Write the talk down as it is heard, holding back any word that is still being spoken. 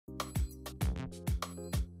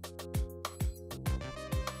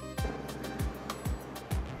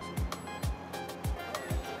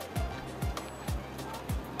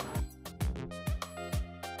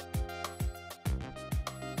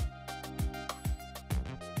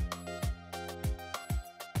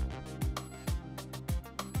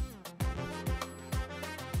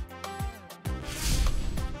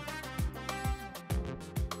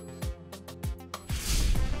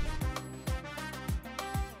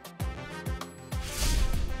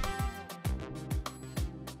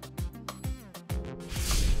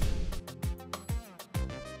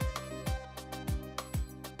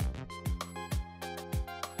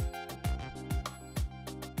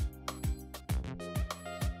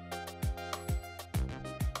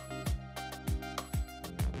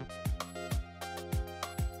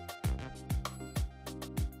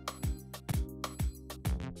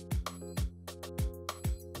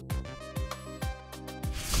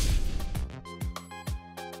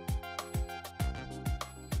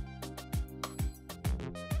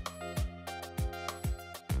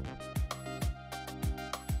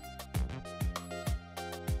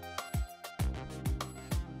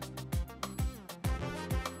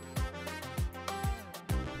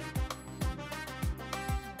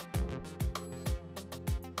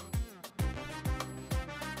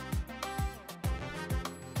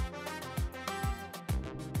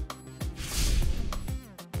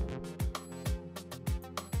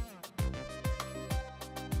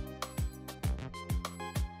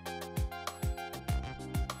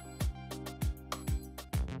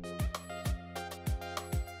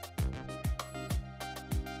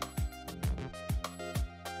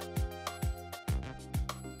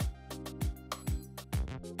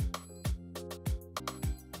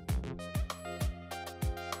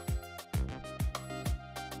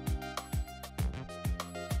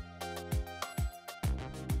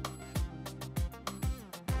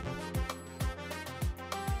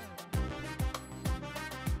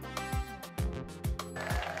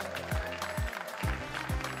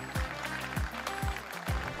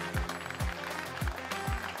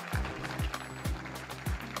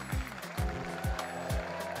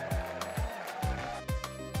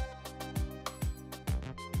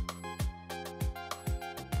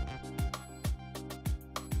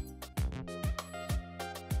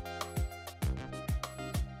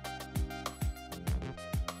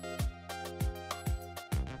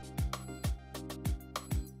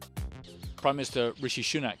Prime Minister Rishi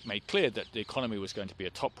Sunak made clear that the economy was going to be a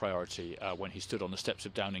top priority when he stood on the steps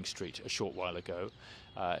of Downing Street a short while ago.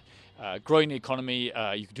 Growing the economy,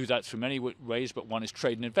 you can do that through many ways, but one is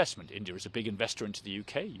trade and investment. India is a big investor into the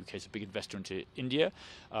UK. UK is a big investor into India.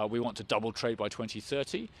 We want to double trade by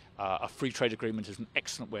 2030. A free trade agreement is an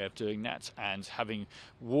excellent way of doing that. And having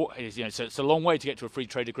so it's a long way to get to a free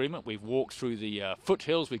trade agreement. We've walked through the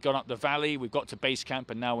foothills, we've gone up the valley, we've got to base camp,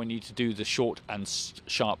 and now we need to do the short and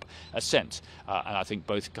sharp ascent. And I think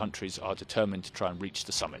both countries are determined to try and reach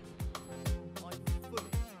the summit.